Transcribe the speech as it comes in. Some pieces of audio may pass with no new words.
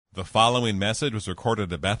The following message was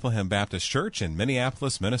recorded at Bethlehem Baptist Church in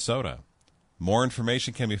Minneapolis, Minnesota. More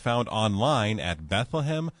information can be found online at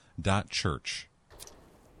bethlehem.church.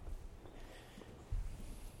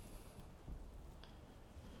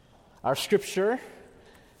 Our scripture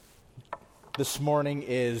this morning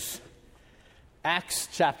is Acts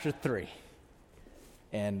chapter 3.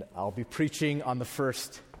 And I'll be preaching on the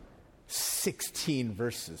first 16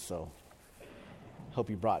 verses, so hope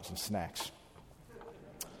you brought some snacks.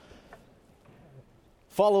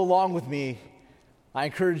 Follow along with me. I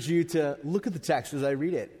encourage you to look at the text as I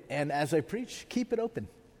read it, and as I preach, keep it open.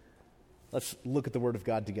 Let's look at the Word of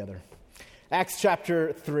God together. Acts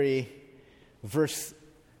chapter 3, verses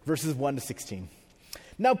 1 to 16.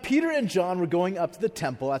 Now Peter and John were going up to the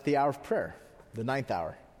temple at the hour of prayer, the 9th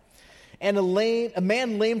hour. And a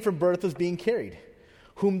man lame from birth was being carried,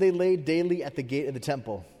 whom they laid daily at the gate of the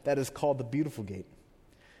temple, that is called the Beautiful Gate,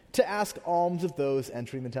 to ask alms of those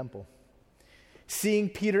entering the temple. Seeing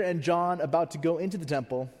Peter and John about to go into the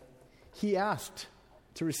temple, he asked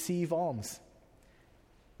to receive alms.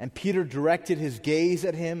 And Peter directed his gaze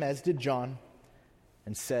at him, as did John,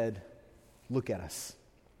 and said, "Look at us."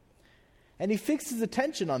 And he fixed his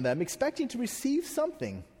attention on them, expecting to receive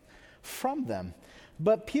something from them.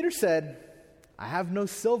 But Peter said, "I have no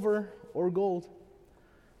silver or gold,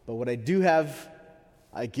 but what I do have,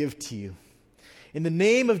 I give to you. In the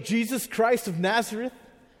name of Jesus Christ of Nazareth,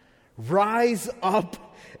 rise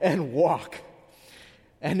up and walk."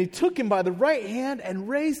 And he took him by the right hand and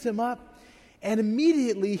raised him up, and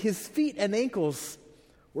immediately his feet and ankles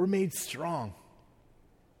were made strong.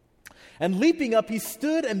 And leaping up, he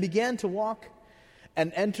stood and began to walk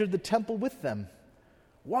and entered the temple with them,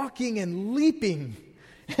 walking and leaping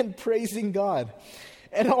and praising God.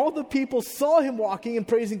 And all the people saw him walking and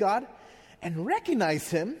praising God and recognized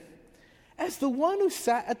him as the one who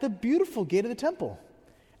sat at the Beautiful Gate of the temple,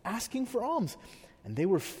 asking for alms. And they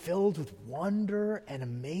were filled with wonder and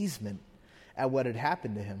amazement at what had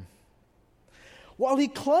happened to him. While he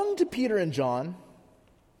clung to Peter and John,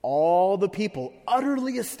 all the people,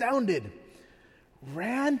 utterly astounded,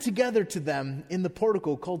 ran together to them in the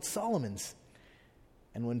portico called Solomon's.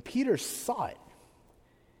 And when Peter saw it,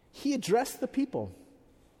 he addressed the people,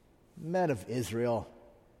 "Men of Israel,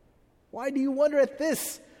 why do you wonder at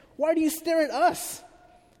this? Why do you stare at us,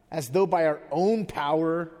 as though by our own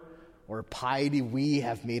power or piety we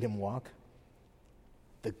have made him walk?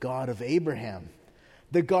 The God of Abraham,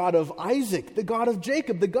 the God of Isaac, the God of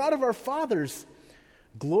Jacob, the God of our fathers,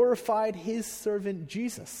 glorified his servant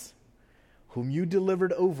Jesus, whom you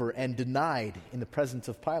delivered over and denied in the presence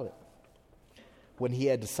of Pilate, when he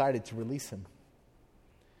had decided to release him.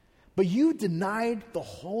 But you denied the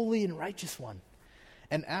holy and righteous one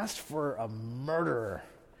and asked for a murderer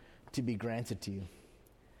to be granted to you.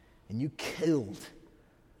 And you killed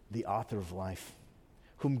the author of life,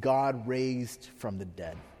 whom God raised from the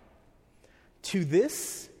dead. To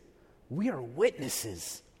this we are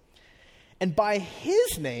witnesses. And by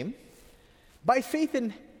his name, by faith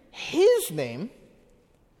in his name,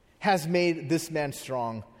 has made this man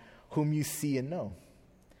strong, whom you see and know.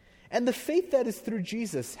 And the faith that is through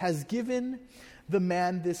Jesus has given the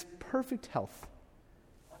man this perfect health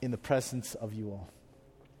in the presence of you all."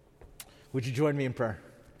 Would you join me in prayer?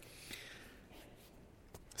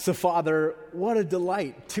 So, Father, what a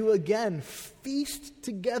delight to again feast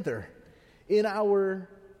together in our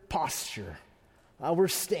posture, our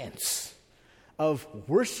stance of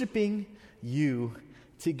worshiping you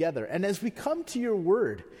together. And as we come to your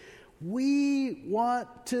word, we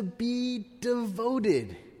want to be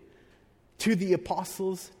devoted to the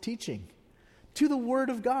apostles' teaching, to the word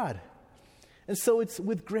of God. And so it's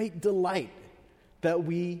with great delight that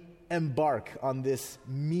we embark on this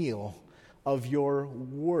meal of your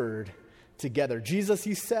word together. Jesus,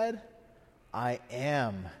 you said, "I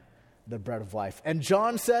am the bread of life." And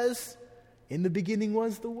John says, "In the beginning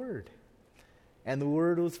was the Word, and the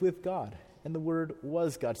Word was with God, and the Word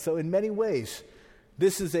was God." So in many ways,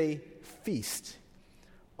 this is a feast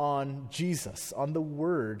on Jesus, on the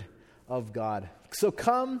Word of God. So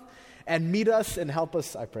come and meet us and help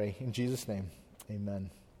us, I pray, in Jesus' name. Amen.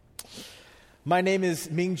 My name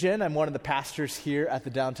is Ming Jin. I'm one of the pastors here at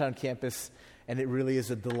the downtown campus, and it really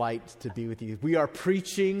is a delight to be with you. We are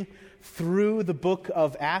preaching through the book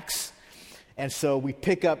of Acts, and so we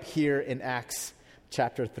pick up here in Acts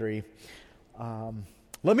chapter 3.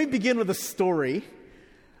 Let me begin with a story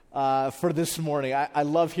for this morning. I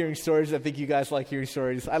love hearing stories. I think you guys like hearing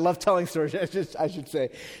stories. I love telling stories, I should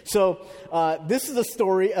say. So this is a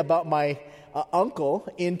story about my uncle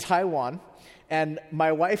in Taiwan. And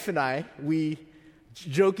my wife and I, we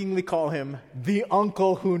jokingly call him the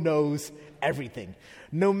uncle who knows everything.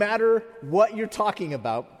 No matter what you're talking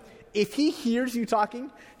about, if he hears you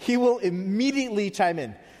talking, he will immediately chime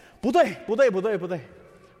in. 不对,不对,不对,不对,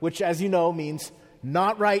 which, as you know, means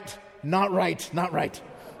not right, not right, not right.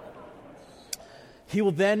 He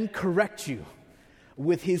will then correct you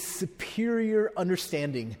with his superior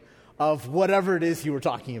understanding of whatever it is you were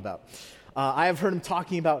talking about. I have heard him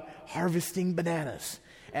talking about harvesting bananas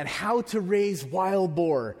and how to raise wild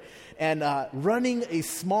boar and running a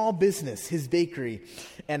small business, his bakery,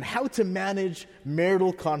 and how to manage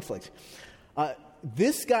marital conflict.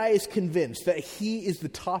 This guy is convinced that he is the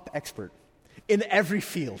top expert in every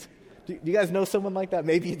field. Do you guys know someone like that?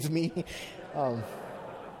 Maybe it's me.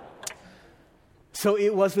 So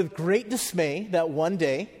it was with great dismay that one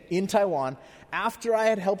day in Taiwan, after I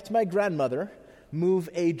had helped my grandmother move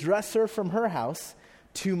a dresser from her house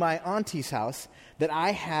to my auntie's house, that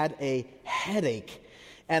I had a headache.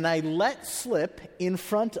 And I let slip in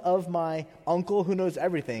front of my uncle who knows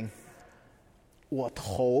everything, 我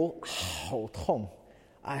头好痛.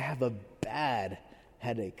 I have a bad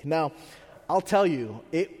headache. Now, I'll tell you,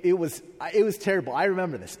 it was terrible. I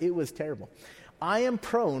remember this. It was terrible. I am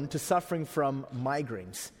prone to suffering from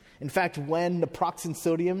migraines. In fact, when naproxen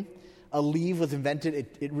sodium, Aleve, was invented,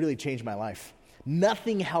 it really changed my life.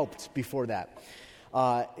 Nothing helped before that.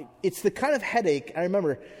 It's the kind of headache, I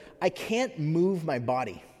remember, I can't move my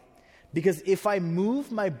body. Because if I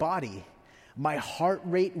move my body, my heart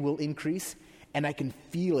rate will increase, and I can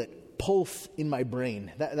feel it pulse in my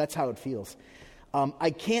brain. That's how it feels. I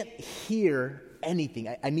can't hear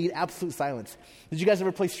anything. I need absolute silence. Did you guys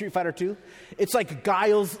ever play Street Fighter 2? It's like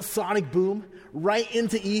Guile's sonic boom right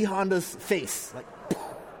into E. Honda's face. Like,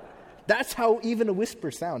 that's how even a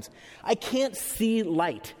whisper sounds. I can't see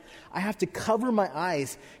light. I have to cover my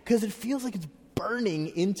eyes because it feels like it's burning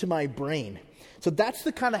into my brain. So that's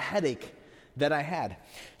the kind of headache that I had.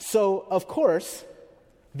 So, of course,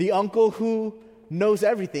 the uncle who knows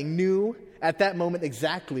everything knew at that moment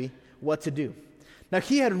exactly what to do. Now,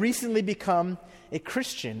 he had recently become a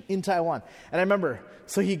Christian in Taiwan. And I remember,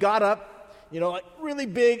 so he got up, like really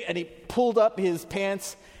big, and he pulled up his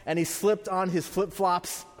pants, and he slipped on his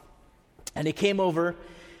flip-flops, and he came over,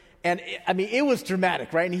 and it was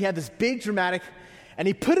dramatic, right? And he had this big dramatic, and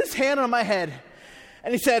he put his hand on my head,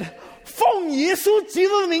 and he said, 奉耶稣基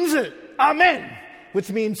督的名字, Amen, which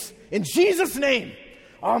means, in Jesus' name,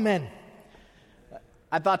 Amen.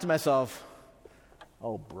 I thought to myself,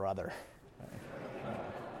 oh, brother.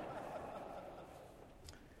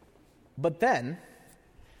 But then,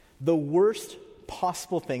 the worst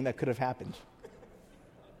possible thing that could have happened.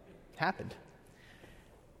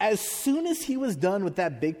 As soon as he was done with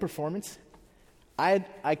that big performance, I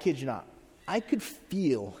kid you not, I could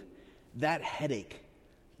feel that headache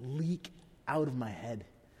leak out of my head.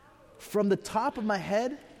 From the top of my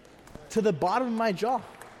head to the bottom of my jaw.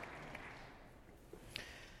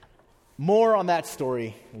 More on that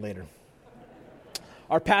story later.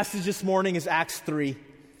 Our passage this morning is Acts 3.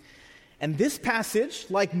 And this passage,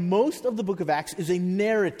 like most of the book of Acts, is a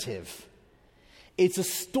narrative. It's a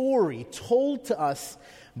story told to us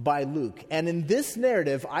by Luke. And in this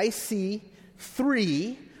narrative, I see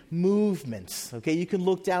 3 movements. Okay, you can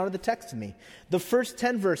look down at the text with me. The first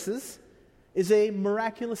 10 verses is a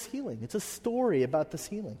miraculous healing. It's a story about this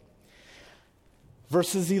healing.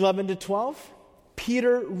 Verses 11 to 12,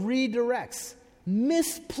 Peter redirects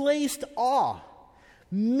misplaced awe,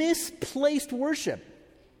 misplaced worship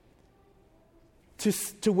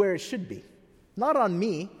to where it should be. Not on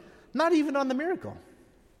me, not even on the miracle,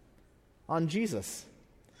 on Jesus.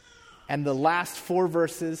 And the last 4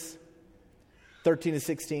 verses, 13 to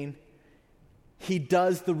 16, he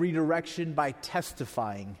does the redirection by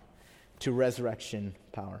testifying to resurrection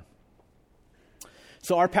power.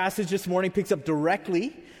 So our passage this morning picks up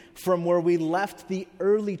directly from where we left the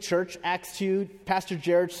early church, Acts 2, Pastor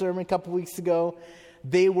Jared's sermon a couple weeks ago.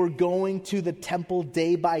 They were going to the temple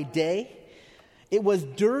day by day. It was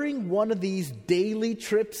during one of these daily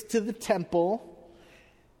trips to the temple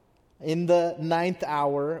in the 9th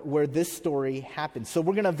hour where this story happened. So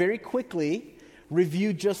we're going to very quickly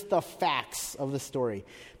review just the facts of the story.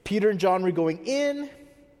 Peter and John were going in.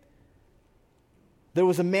 There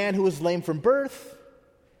was a man who was lame from birth.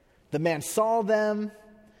 The man saw them.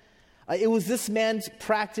 It was this man's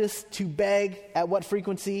practice to beg at what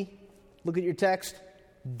frequency? Look at your text.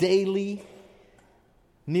 Daily,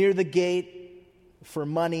 near the gate, for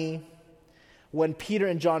money. When Peter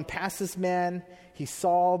and John passed this man, he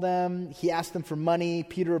saw them. He asked them for money.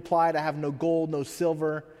 Peter replied, I have no gold, no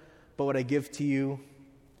silver, but what I give to you,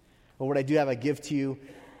 or what I do have, I give to you.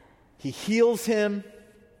 He heals him.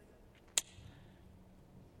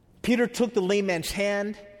 Peter took the lame man's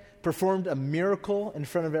hand, performed a miracle in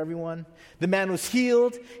front of everyone. The man was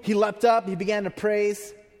healed. He leapt up. He began to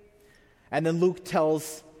praise. And then Luke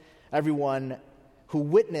tells everyone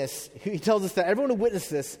he tells us that everyone who witnessed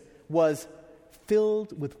this was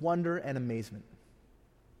filled with wonder and amazement.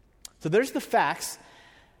 So there's the facts.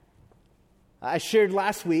 I shared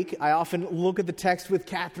last week, I often look at the text with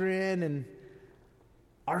Catherine and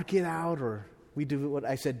arc it out, or we do what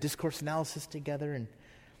I said, discourse analysis together.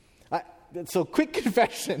 So quick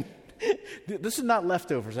confession. This is not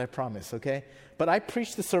leftovers, I promise, okay? But I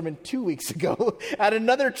preached the sermon 2 weeks ago at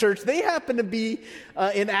another church. They happen to be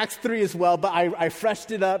in Acts 3 as well, but I freshed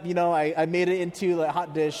it up. I made it into a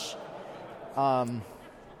hot dish.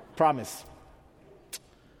 Promise.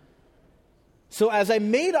 So as I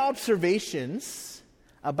made observations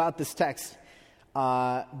about this text,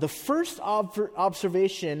 the first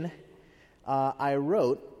observation I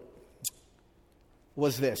wrote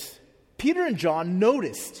was this. Peter and John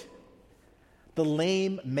noticed the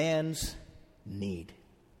lame man's need.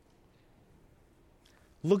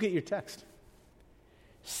 Look at your text.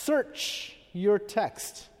 Search your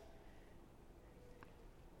text.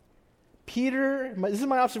 This is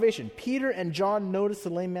my observation. Peter and John noticed the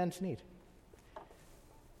lame man's need.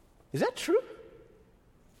 Is that true?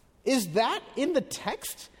 Is that in the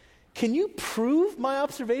text? Can you prove my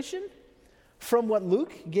observation from what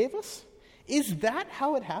Luke gave us? Is that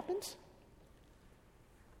how it happens?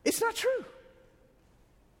 It's not true.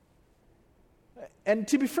 And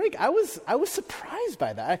to be frank, I was surprised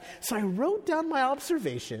by that. So I wrote down my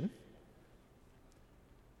observation,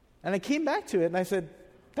 and I came back to it, and I said,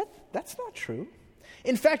 that's not true.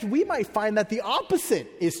 In fact, we might find that the opposite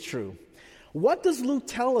is true. What does Luke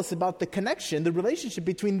tell us about the connection, the relationship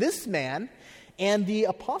between this man and the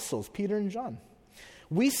apostles, Peter and John?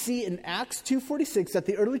 We see in Acts 2:46 that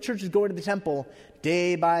the early church is going to the temple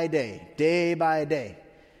day by day, day by day.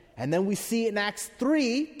 And then we see in Acts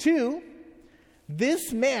 3:2,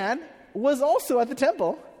 this man was also at the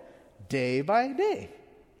temple day by day.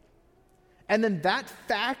 And then that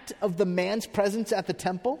fact of the man's presence at the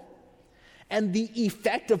temple and the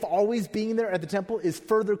effect of always being there at the temple is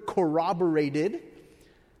further corroborated,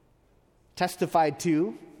 testified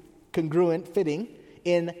to, congruent, fitting,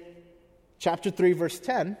 in chapter 3, verse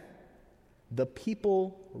 10. The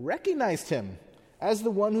people recognized him as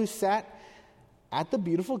the one who sat at the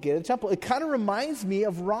beautiful gate of the temple. It kind of reminds me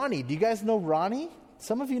of Ronnie. Do you guys know Ronnie?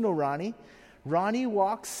 Some of you know Ronnie. Ronnie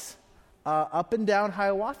walks up and down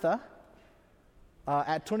Hiawatha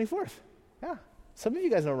at 24th. Yeah. Some of you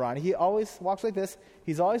guys know Ronnie. He always walks like this.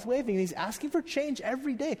 He's always waving, and he's asking for change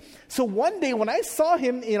every day. So one day when I saw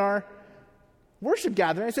him in our worship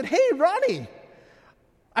gathering, I said, "Hey, Ronnie,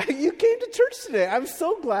 you came to church today. I'm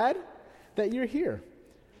so glad that you're here."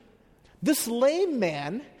 This lame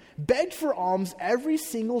man begged for alms every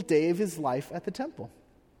single day of his life at the temple.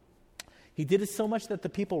 He did it so much that the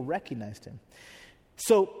people recognized him.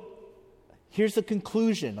 So here's the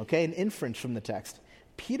conclusion, okay, an inference from the text.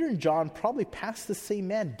 Peter and John probably passed the same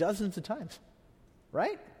man dozens of times,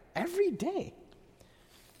 right? Every day.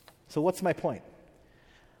 So what's my point?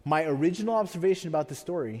 My original observation about the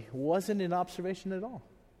story wasn't an observation at all.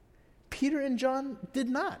 Peter and John did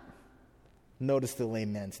not notice the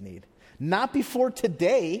lame man's need. Not before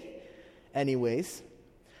today, anyways.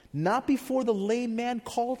 Not before the lame man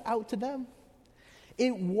called out to them.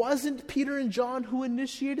 It wasn't Peter and John who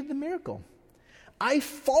initiated the miracle. I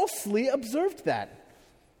falsely observed that.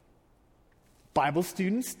 Bible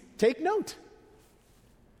students, take note.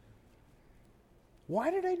 Why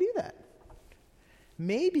did I do that?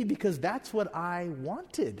 Maybe because that's what I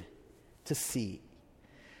wanted to see.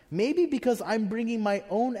 Maybe because I'm bringing my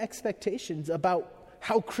own expectations about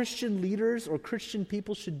how Christian leaders or Christian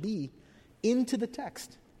people should be into the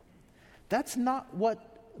text. That's not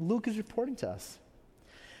what Luke is reporting to us.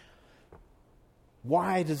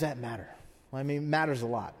 Why does that matter? Well, I mean, it matters a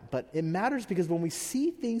lot. But it matters because when we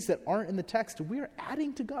see things that aren't in the text, we are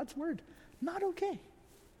adding to God's word. Not okay.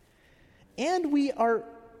 And we are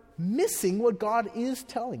missing what God is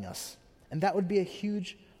telling us. And that would be a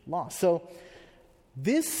huge loss. So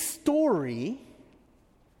this story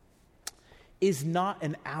is not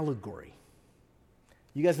an allegory.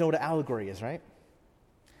 You guys know what an allegory is, right?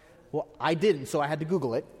 Well, I didn't, so I had to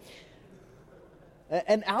Google it.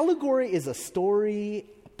 An allegory is a story,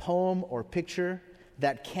 poem, or picture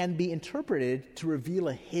that can be interpreted to reveal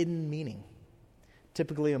a hidden meaning,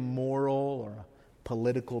 typically a moral or a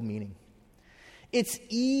political meaning. It's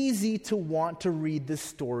easy to want to read this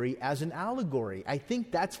story as an allegory. I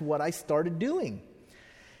think that's what I started doing.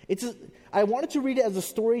 I wanted to read it as a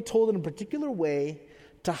story told in a particular way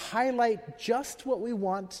to highlight just what we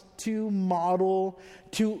want to model,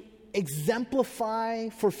 to exemplify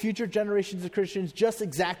for future generations of Christians just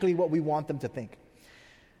exactly what we want them to think.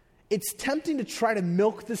 It's tempting to try to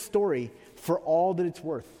milk this story for all that it's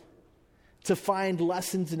worth, to find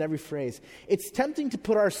lessons in every phrase. It's tempting to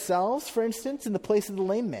put ourselves, for instance, in the place of the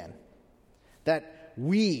lame man, that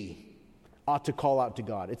we ought to call out to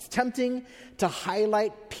God. It's tempting to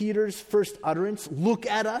highlight Peter's first utterance, look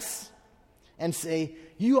at us, and say,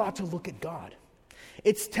 you ought to look at God.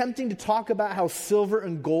 It's tempting to talk about how silver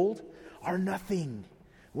and gold are nothing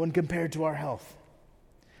when compared to our health,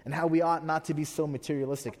 and how we ought not to be so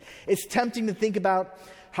materialistic. It's tempting to think about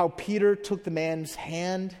how Peter took the man's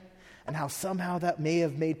hand and how somehow that may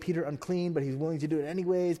have made Peter unclean, but he's willing to do it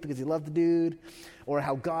anyways because he loved the dude, or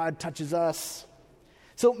how God touches us.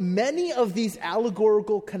 So many of these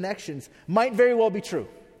allegorical connections might very well be true.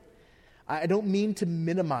 I don't mean to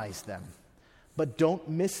minimize them, but don't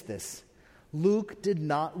miss this. Luke did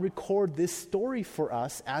not record this story for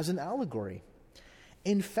us as an allegory.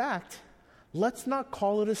 In fact, let's not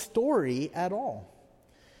call it a story at all.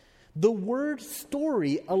 The word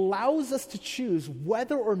story allows us to choose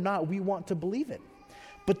whether or not we want to believe it.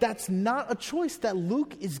 But that's not a choice that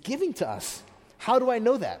Luke is giving to us. How do I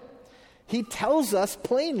know that? He tells us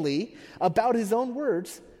plainly about his own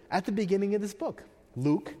words at the beginning of this book.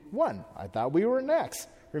 Luke 1. I thought we were in Acts.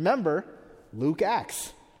 Remember, Luke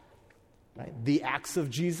Acts. Right? The acts of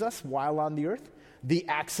Jesus while on the earth. The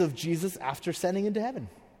acts of Jesus after ascending into heaven.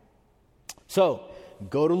 So,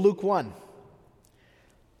 go to Luke 1.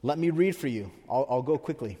 Let me read for you. I'll go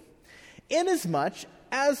quickly. Inasmuch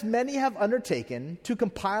as many have undertaken to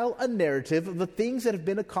compile a narrative of the things that have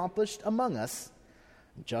been accomplished among us,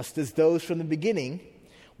 just as those from the beginning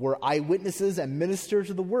were eyewitnesses and ministers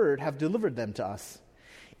of the word have delivered them to us,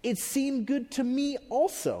 it seemed good to me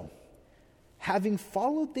also, having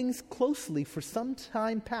followed things closely for some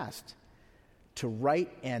time past, to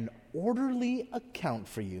write an orderly account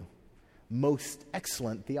for you, most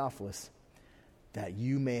excellent Theophilus, that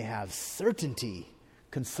you may have certainty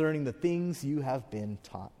concerning the things you have been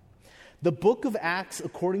taught. The book of Acts,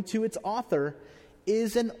 according to its author,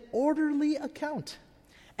 is an orderly account.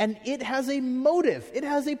 And it has a motive. It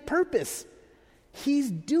has a purpose.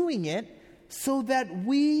 He's doing it so that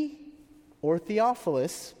we, or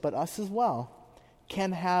Theophilus, but us as well,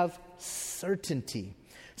 can have certainty.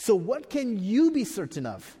 So what can you be certain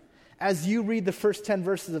of as you read the first 10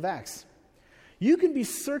 verses of Acts? You can be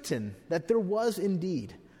certain that there was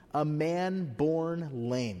indeed a man born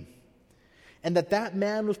lame, and that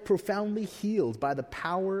man was profoundly healed by the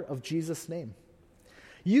power of Jesus' name.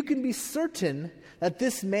 You can be certain that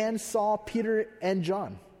this man saw Peter and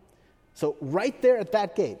John. So right there at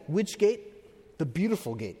that gate. Which gate? The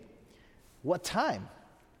beautiful gate. What time?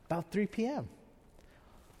 About 3 p.m.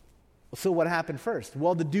 So what happened first?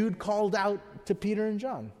 Well, the dude called out to Peter and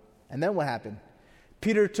John. And then what happened?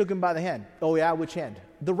 Peter took him by the hand. Oh yeah, which hand?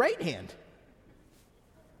 The right hand.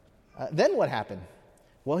 Then what happened?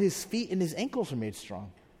 Well, his feet and his ankles were made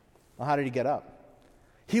strong. Well, how did he get up?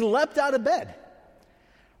 He leapt out of bed.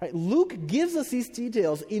 Right? Luke gives us these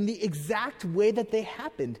details in the exact way that they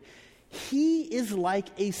happened. He is like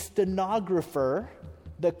a stenographer,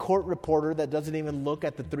 the court reporter that doesn't even look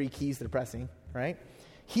at the 3 keys they're pressing, right?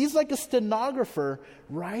 He's like a stenographer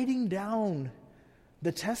writing down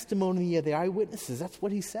the testimony of the eyewitnesses. That's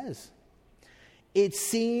what he says. It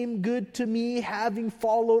seemed good to me, having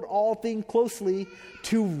followed all things closely,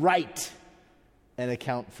 to write an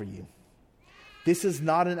account for you. This is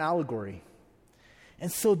not an allegory.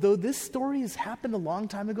 And so though this story has happened a long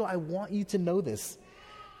time ago, I want you to know this.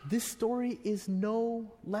 This story is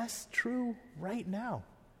no less true right now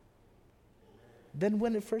than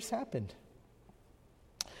when it first happened.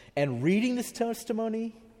 And reading this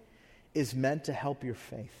testimony is meant to help your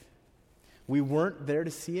faith. We weren't there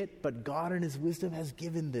to see it, but God in his wisdom has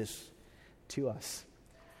given this to us.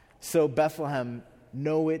 So Bethlehem,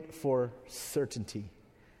 know it for certainty.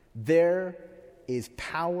 There is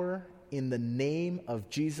power in the name of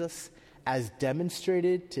Jesus as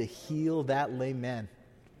demonstrated to heal that lame man.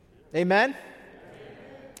 Amen?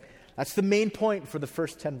 That's the main point for the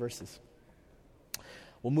first 10 verses.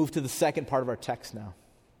 We'll move to the second part of our text now.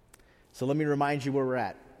 So let me remind you where we're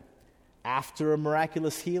at. After a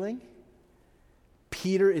miraculous healing,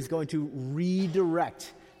 Peter is going to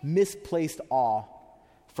redirect misplaced awe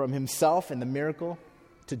from himself and the miracle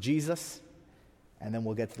to Jesus, and then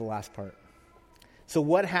we'll get to the last part. So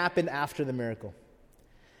what happened after the miracle?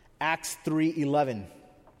 Acts 3:11.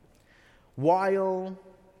 While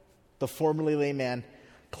the formerly lame man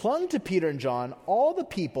clung to Peter and John, all the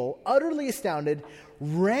people, utterly astounded,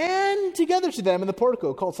 ran together to them in the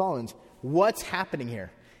portico called Solomon's. What's happening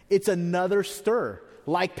here? It's another stir.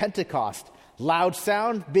 like Pentecost. Loud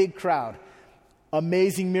sound, big crowd.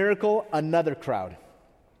 Amazing miracle, another crowd.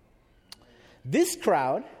 This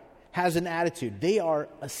crowd has an attitude. They are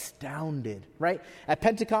astounded, right? At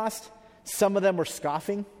Pentecost, some of them were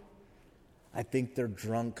scoffing. I think they're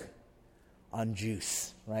drunk on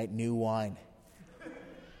juice, right? New wine.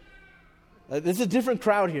 There's a different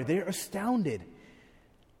crowd here. They're astounded.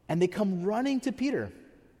 And they come running to Peter.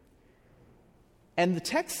 And the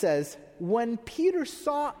text says, when Peter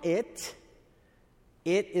saw it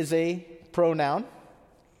is a pronoun.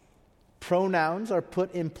 Pronouns are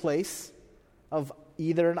put in place of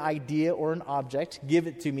either an idea or an object. Give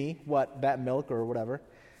it to me, what, that milk or whatever.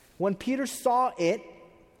 When Peter saw it,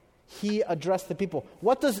 he addressed the people.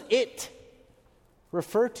 What does it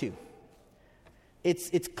refer to?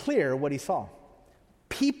 It's clear what he saw.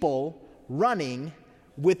 People running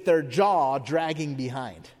with their jaw dragging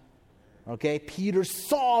behind. Okay? Peter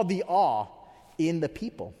saw the awe in the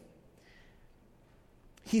people.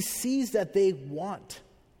 He sees that they want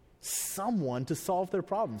someone to solve their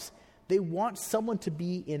problems. They want someone to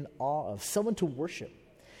be in awe of, someone to worship.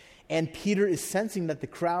 And Peter is sensing that the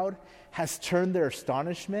crowd has turned their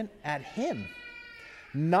astonishment at him,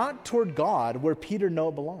 not toward God, where Peter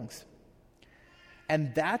knows it belongs.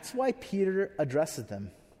 And that's why Peter addresses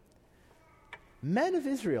them. Men of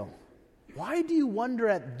Israel, why do you wonder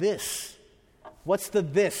at this? What's the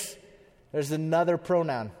this? There's another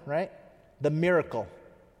pronoun, right? The miracle.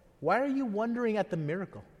 Why are you wondering at the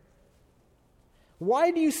miracle?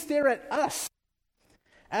 Why do you stare at us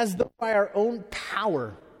as though by our own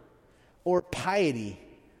power or piety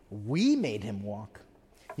we made him walk?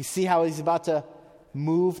 You see how he's about to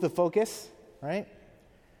move the focus, right?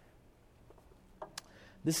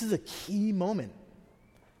 This is a key moment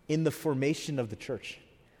in the formation of the church.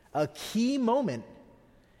 A key moment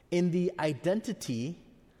in the identity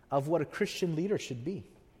of what a Christian leader should be.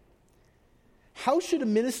 How should a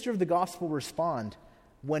minister of the gospel respond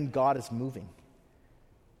when God is moving?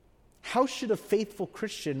 How should a faithful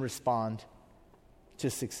Christian respond to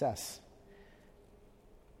success?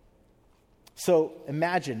 So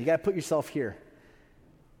imagine, you got to put yourself here.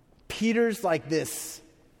 Peter's like this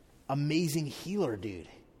amazing healer dude,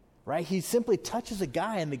 right? He simply touches a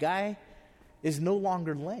guy and the guy is no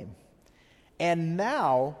longer lame. And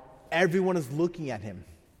now everyone is looking at him.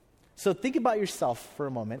 So think about yourself for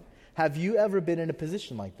a moment. Have you ever been in a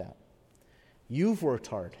position like that? You've worked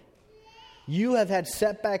hard. You have had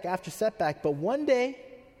setback after setback, but one day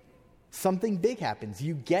something big happens.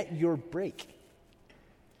 You get your break.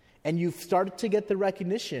 And you've started to get the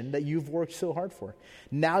recognition that you've worked so hard for.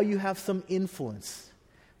 Now you have some influence,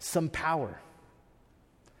 some power.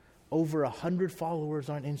 Over 100 followers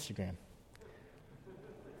on Instagram.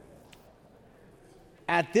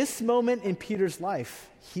 At this moment in Peter's life,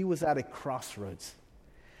 he was at a crossroads.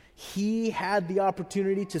 He had the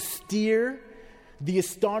opportunity to steer the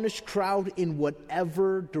astonished crowd in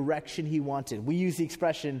whatever direction he wanted. We use the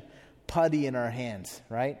expression putty in our hands,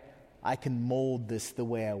 right? I can mold this the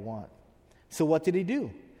way I want. So what did he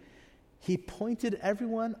do? He pointed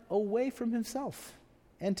everyone away from himself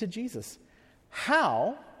and to Jesus.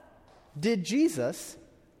 How did Jesus,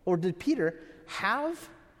 or did Peter, have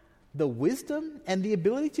the wisdom and the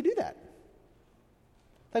ability to do that?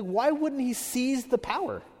 Like, why wouldn't he seize the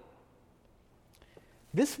power?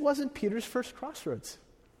 This wasn't Peter's first crossroads.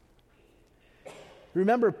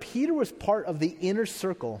 Remember, Peter was part of the inner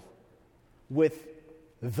circle with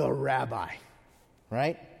the rabbi,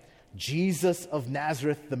 right? Jesus of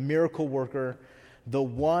Nazareth, the miracle worker, the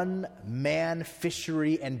one-man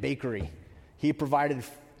fishery and bakery. He provided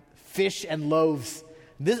fish and loaves.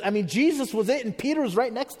 Jesus was it, and Peter was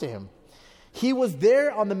right next to him. He was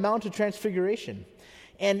there on the Mount of Transfiguration.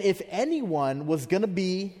 And if anyone was going to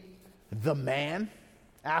be the man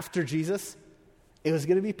after Jesus, it was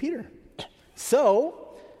going to be Peter.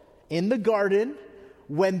 So, in the garden,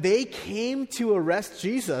 when they came to arrest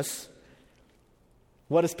Jesus,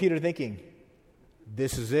 what is Peter thinking?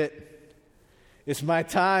 This is it. It's my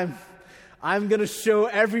time. I'm going to show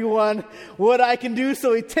everyone what I can do.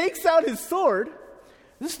 So he takes out his sword.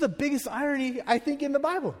 This is the biggest irony, I think, in the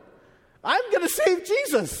Bible. I'm going to save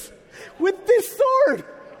Jesus with this sword.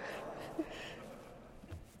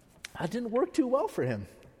 That didn't work too well for him.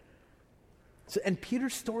 And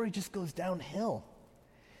Peter's story just goes downhill.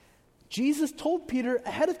 Jesus told Peter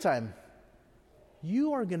ahead of time,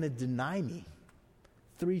 you are going to deny me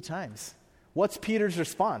 3 times. What's Peter's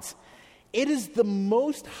response? It is the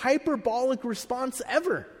most hyperbolic response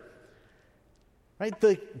ever. Right?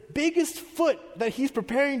 The biggest foot that he's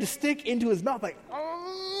preparing to stick into his mouth, like,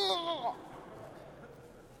 oh,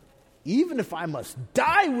 even if I must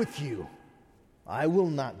die with you, I will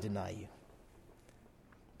not deny you.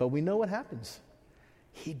 But we know what happens.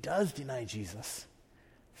 He does deny Jesus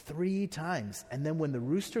 3 times. And then when the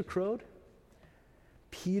rooster crowed,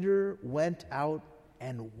 Peter went out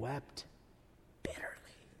and wept bitterly.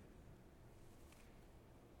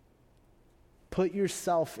 Put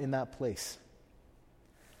yourself in that place.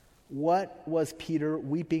 What was Peter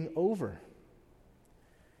weeping over?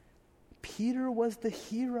 Peter was the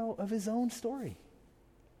hero of his own story.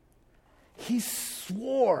 He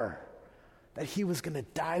swore that he was going to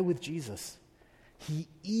die with Jesus. He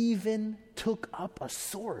even took up a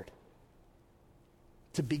sword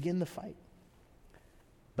to begin the fight.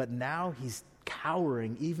 But now he's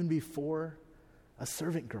cowering even before a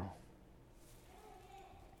servant girl.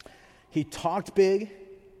 He talked big,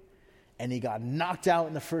 and he got knocked out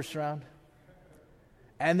in the first round.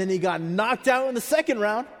 And then he got knocked out in the second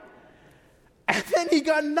round. And then he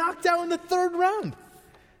got knocked out in the third round.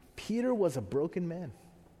 Peter was a broken man.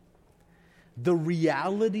 The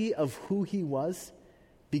reality of who he was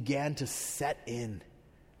began to set in.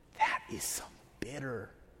 That is some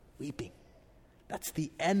bitter weeping. That's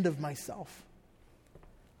the end of myself.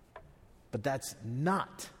 But that's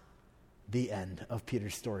not the end of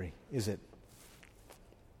Peter's story, is it?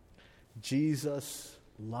 Jesus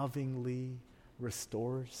lovingly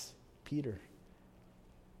restores Peter.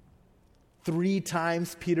 3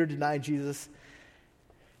 times Peter denied Jesus,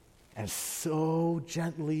 and so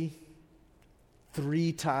gently,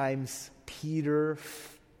 3 times Peter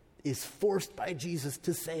is forced by Jesus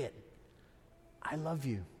to say it. I love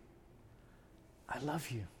you. I love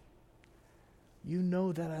you. You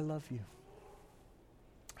know that I love you.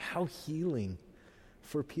 How healing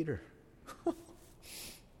for Peter.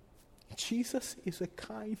 Jesus is a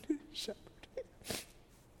kind shepherd.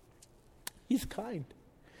 He's kind.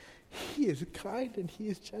 He is kind and he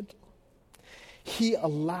is gentle. He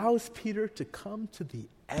allows Peter to come to the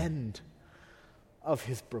end of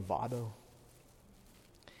his bravado.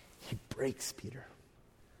 He breaks Peter,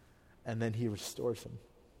 and then he restores him.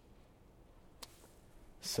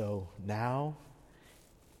 So now,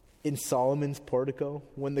 in Solomon's portico,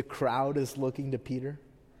 when the crowd is looking to Peter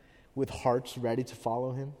with hearts ready to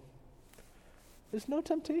follow him, there's no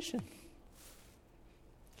temptation.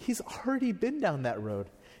 He's already been down that road.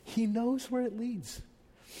 He knows where it leads.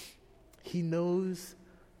 He knows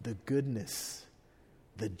the goodness,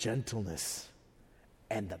 the gentleness,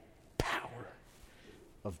 and the power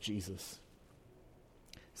of Jesus.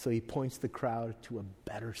 So he points the crowd to a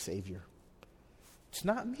better Savior. It's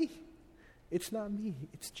not me. It's not me.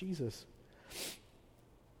 It's Jesus.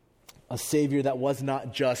 A Savior that was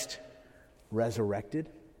not just resurrected,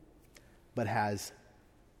 but has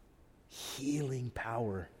healing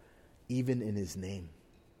power even in his name.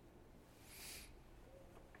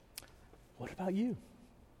 What about you?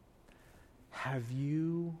 Have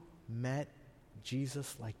you met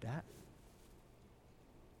Jesus like that?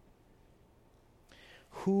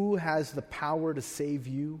 Who has the power to save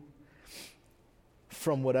you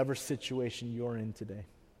from whatever situation you're in today?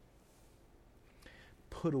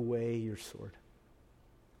 Put away your sword.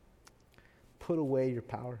 Put away your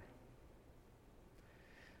power.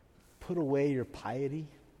 Put away your piety.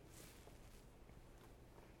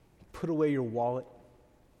 Put away your wallet.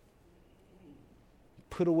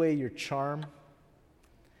 Put away your charm.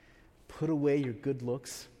 Put away your good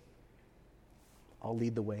looks. I'll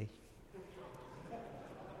lead the way.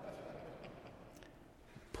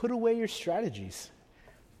 Put away your strategies.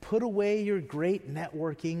 Put away your great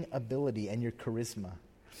networking ability and your charisma.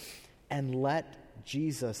 And let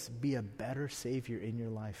Jesus be a better Savior in your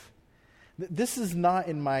life. This is not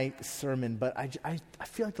in my sermon, but I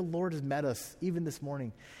feel like the Lord has met us even this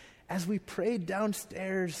morning. As we prayed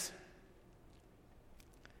downstairs,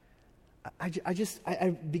 I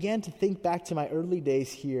began to think back to my early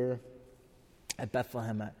days here at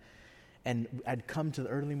Bethlehem. And I'd come to the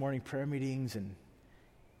early morning prayer meetings, and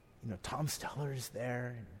Tom Steller is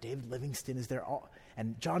there, and David Livingston is there,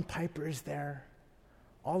 and John Piper is there.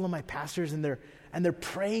 All of my pastors, and they're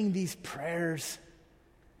praying these prayers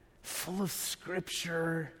full of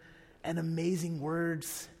scripture and amazing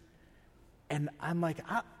words. And I'm like,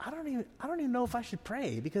 I don't even know if I should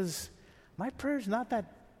pray, because my prayer is not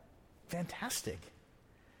that fantastic.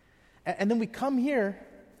 And then we come here,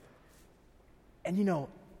 and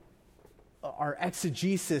our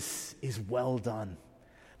exegesis is well done.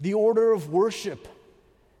 The order of worship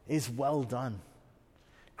is well done.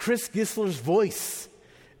 Chris Gisler's voice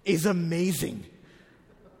is amazing.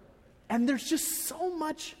 And there's just so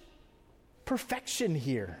much perfection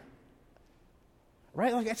here.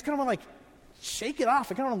 Right? Like, it's kind of like, shake it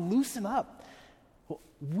off. I kind of want to loosen up. Well,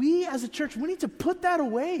 we as a church, we need to put that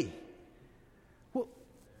away.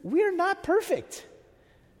 we're not perfect.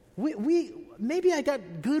 We maybe I got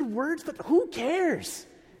good words, but who cares?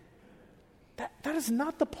 That is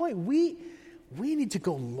not the point. We need to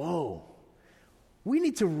go low. We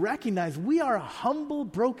need to recognize we are a humble,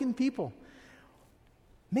 broken people.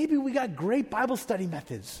 Maybe we got great Bible study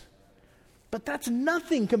methods, but that's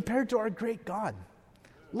nothing compared to our great God.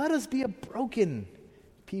 Let us be a broken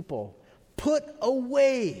people. Put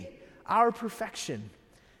away our perfection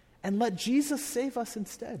and let Jesus save us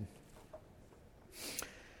instead.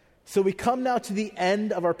 So we come now to the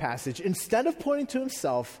end of our passage. Instead of pointing to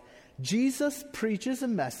himself, Peter preaches a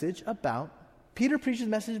message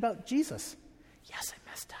about Jesus. Yes, I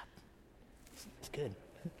messed up. It's good.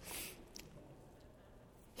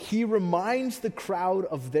 He reminds the crowd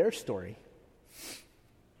of their story.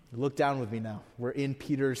 Look down with me now. We're in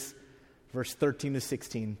Peter's verse 13 to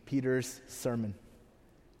 16, Peter's sermon.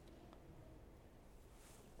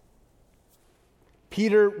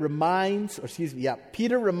 Peter reminds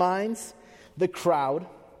the crowd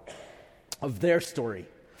of their story.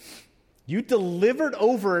 You delivered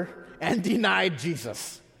over and denied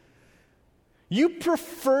Jesus. You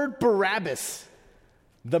preferred Barabbas,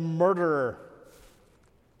 the murderer,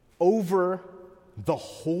 over the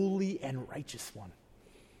holy and righteous one.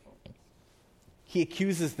 He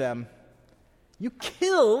accuses them. You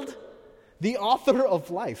killed the author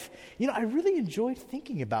of life. I really enjoyed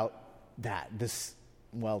thinking about that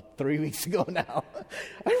 3 weeks ago now.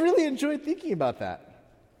 I really enjoyed thinking about that.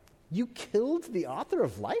 You killed the author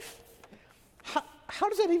of life? How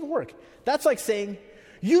does that even work? That's like saying,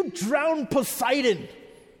 you drowned Poseidon,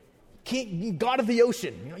 god of the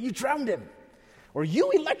ocean. You drowned him. Or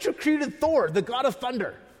you electrocuted Thor, the god of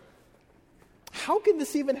thunder. How can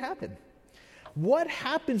this even happen? What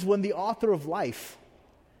happens when the author of life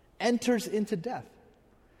enters into death?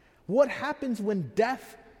 What happens when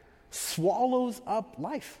death swallows up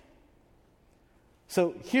life?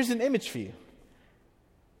 So here's an image for you.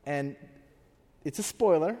 And it's a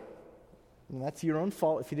spoiler. And that's your own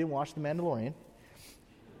fault if you didn't watch The Mandalorian.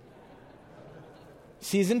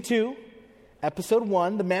 Season 2, Episode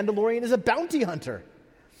 1, the Mandalorian is a bounty hunter.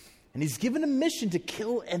 And he's given a mission to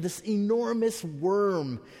kill this enormous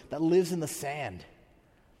worm that lives in the sand.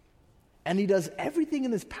 And he does everything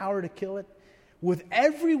in his power to kill it, with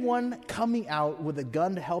everyone coming out with a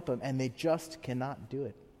gun to help him, and they just cannot do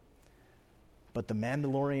it. But the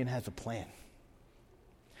Mandalorian has a plan.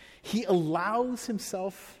 He allows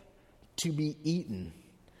himself to be eaten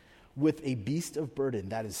with a beast of burden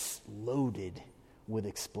that is loaded with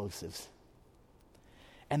explosives.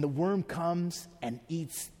 And the worm comes and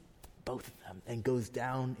eats both of them and goes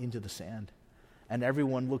down into the sand. And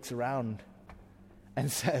everyone looks around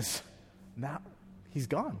and says, now he's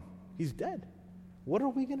gone. He's dead. What are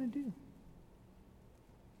we going to do?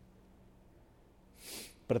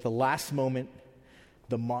 But at the last moment,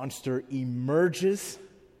 the monster emerges.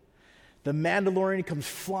 The Mandalorian comes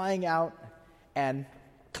flying out and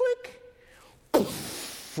click,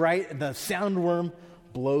 right? And the soundworm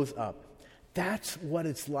blows up. That's what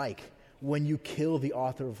it's like when you kill the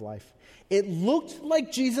author of life. It looked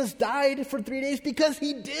like Jesus died for 3 days because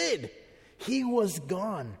he did. He was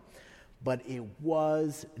gone. But it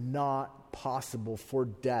was not possible for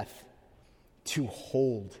death to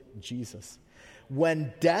hold Jesus.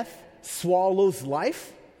 When death swallows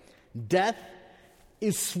life, death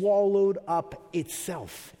is swallowed up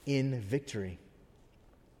itself in victory.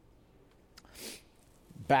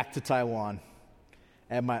 Back to Taiwan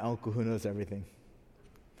and my uncle who knows everything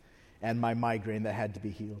and my migraine that had to be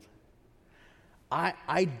healed.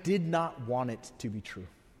 I did not want it to be true.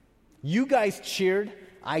 You guys cheered.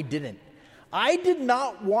 I didn't. I did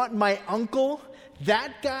not want my uncle,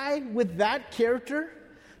 that guy with that character,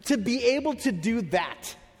 to be able to do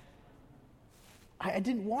that. I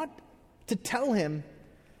didn't want to tell him.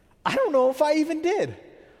 I don't know if I even did.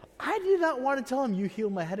 I did not want to tell him, you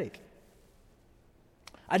healed my headache.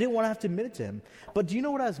 I didn't want to have to admit it to him. But do you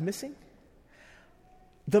know what I was missing?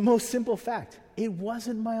 The most simple fact. It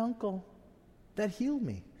wasn't my uncle that healed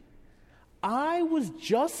me. I was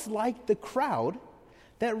just like the crowd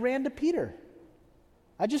that ran to Peter.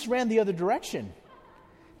 I just ran the other direction.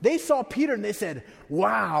 They saw Peter and they said,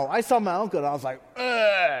 wow. I saw my uncle and I was like,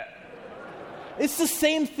 ugh. It's the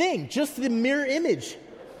same thing, just the mirror image.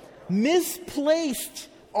 Misplaced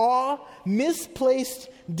awe, misplaced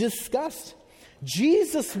disgust.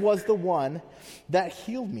 Jesus was the one that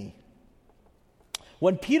healed me.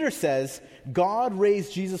 When Peter says God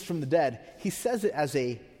raised Jesus from the dead, he says it as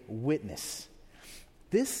a witness.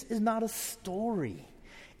 This is not a story.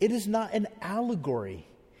 It is not an allegory.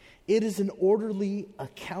 It is an orderly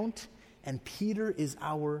account, and Peter is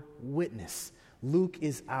our witness. Luke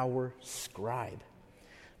is our scribe.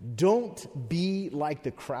 Don't be like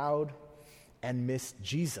the crowd and miss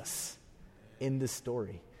Jesus in this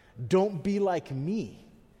story. Don't be like me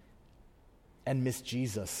and miss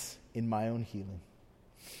Jesus in my own healing.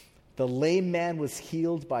 The lame man was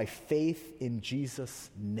healed by faith in Jesus'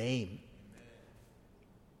 name.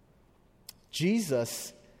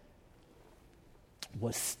 Jesus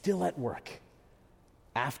was still at work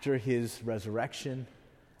after his resurrection,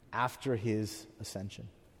 after his ascension.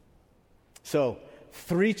 So,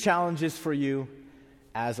 3 challenges for you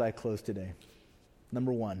as I close today.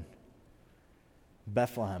 Number 1,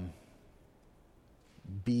 Bethlehem,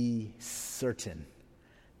 be certain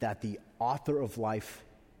that the author of life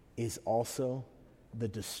is also the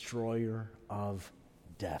destroyer of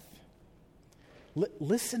death.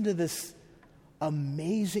 Listen to this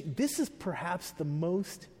amazing, this is perhaps the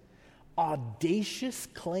most audacious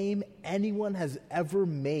claim anyone has ever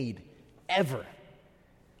made, ever.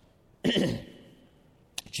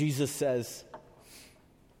 Jesus says,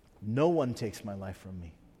 "No one takes my life from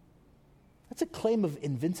me." That's a claim of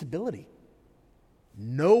invincibility.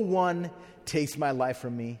 No one takes my life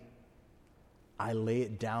from me. I lay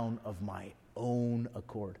it down of my own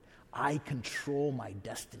accord. I control my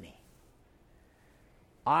destiny.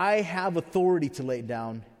 I have authority to lay it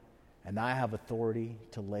down, and I have authority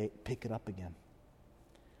to pick it up again.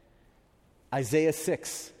 Isaiah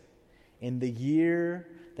 6, in the year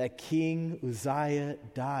that King Uzziah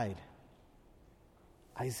died,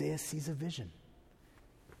 Isaiah sees a vision.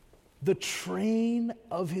 The train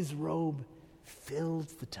of his robe filled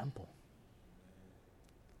the temple.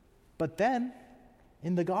 But then,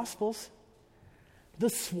 in the Gospels, the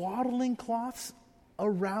swaddling cloths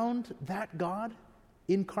around that God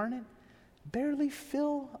incarnate barely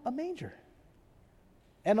fill a manger.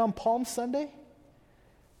 And on Palm Sunday,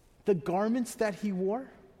 the garments that he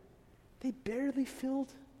wore, they barely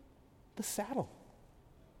filled the saddle.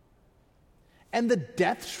 And the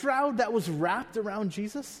death shroud that was wrapped around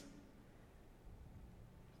Jesus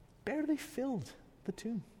barely filled the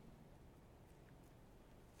tomb.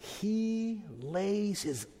 He lays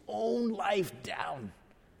his own life down.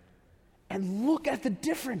 And look at the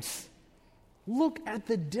difference. Look at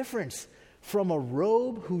the difference from a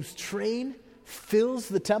robe whose train fills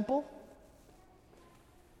the temple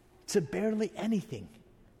to barely anything.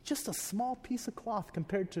 Just a small piece of cloth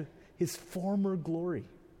compared to his former glory.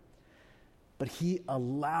 But he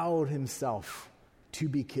allowed himself to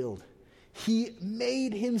be killed. He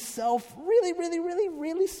made himself really, really, really,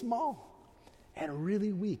 really small and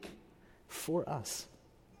really weak for us.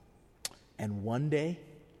 And one day,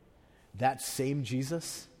 that same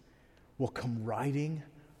Jesus will come riding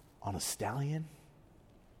on a stallion,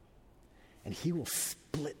 and he will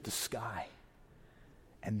split the sky,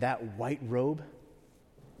 and that white robe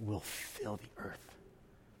will fill the earth.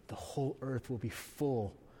 The whole earth will be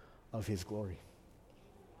full of his glory.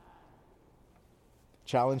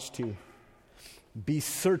 Challenge 2. Be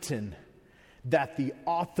certain that the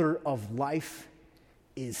author of life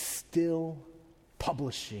is still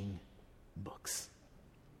publishing books.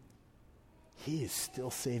 He is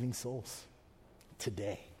still saving souls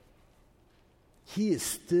today. He is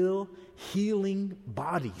still healing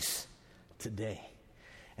bodies today.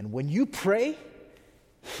 And when you pray,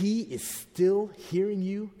 he is still hearing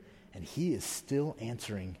you, and he is still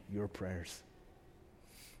answering your prayers.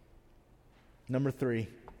 Number 3,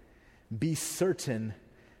 be certain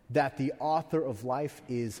that the author of life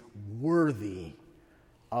is worthy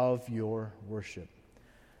of your worship.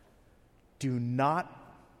 Do not,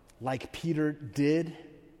 like Peter did,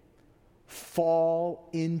 fall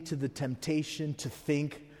into the temptation to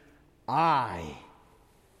think, I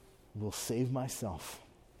will save myself.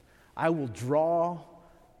 I will draw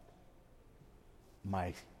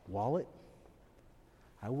my wallet.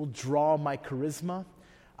 I will draw my charisma.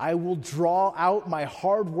 I will draw out my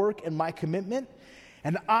hard work and my commitment,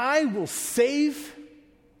 and I will save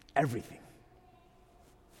everything.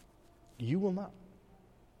 You will not.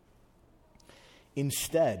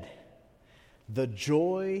 Instead, the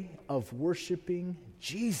joy of worshiping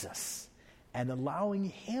Jesus and allowing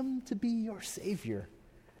him to be your Savior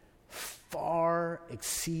far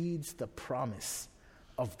exceeds the promise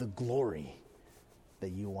of the glory that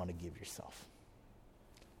you want to give yourself.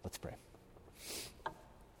 Let's pray.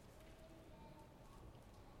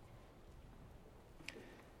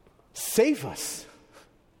 Save us,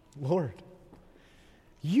 Lord.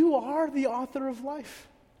 You are the author of life.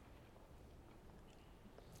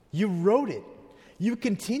 You wrote it. You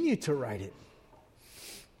continue to write it.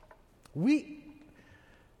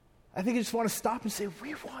 I think I just want to stop and say,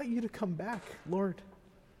 we want you to come back, Lord.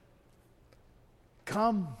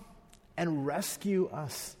 Come and rescue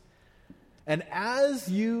us. And as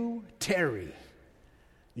you tarry,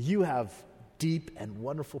 you have deep and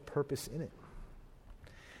wonderful purpose in it.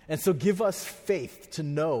 And so give us faith to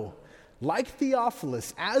know, like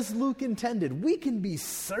Theophilus, as Luke intended, we can be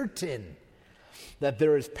certain that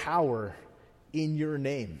there is power in your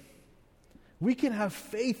name. We can have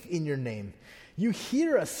faith in your name. You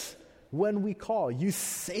hear us when we call. You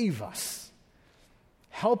save us.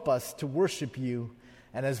 Help us to worship you,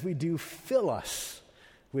 and as we do, fill us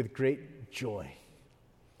with great joy.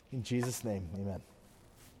 In Jesus' name, amen.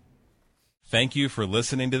 Thank you for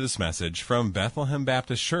listening to this message from Bethlehem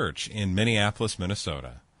Baptist Church in Minneapolis,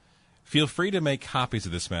 Minnesota. Feel free to make copies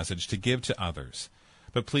of this message to give to others,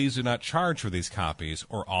 but please do not charge for these copies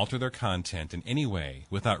or alter their content in any way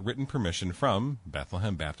without written permission from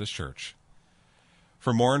Bethlehem Baptist Church.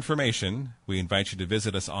 For more information, we invite you to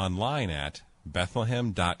visit us online at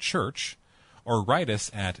bethlehem.church or write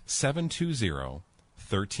us at 720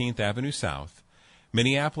 13th Avenue South,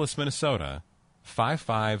 Minneapolis, Minnesota,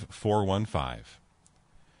 55415.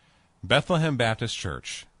 Bethlehem Baptist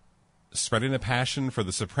Church, spreading a passion for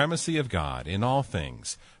the supremacy of God in all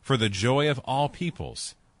things, for the joy of all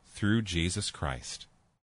peoples, through Jesus Christ.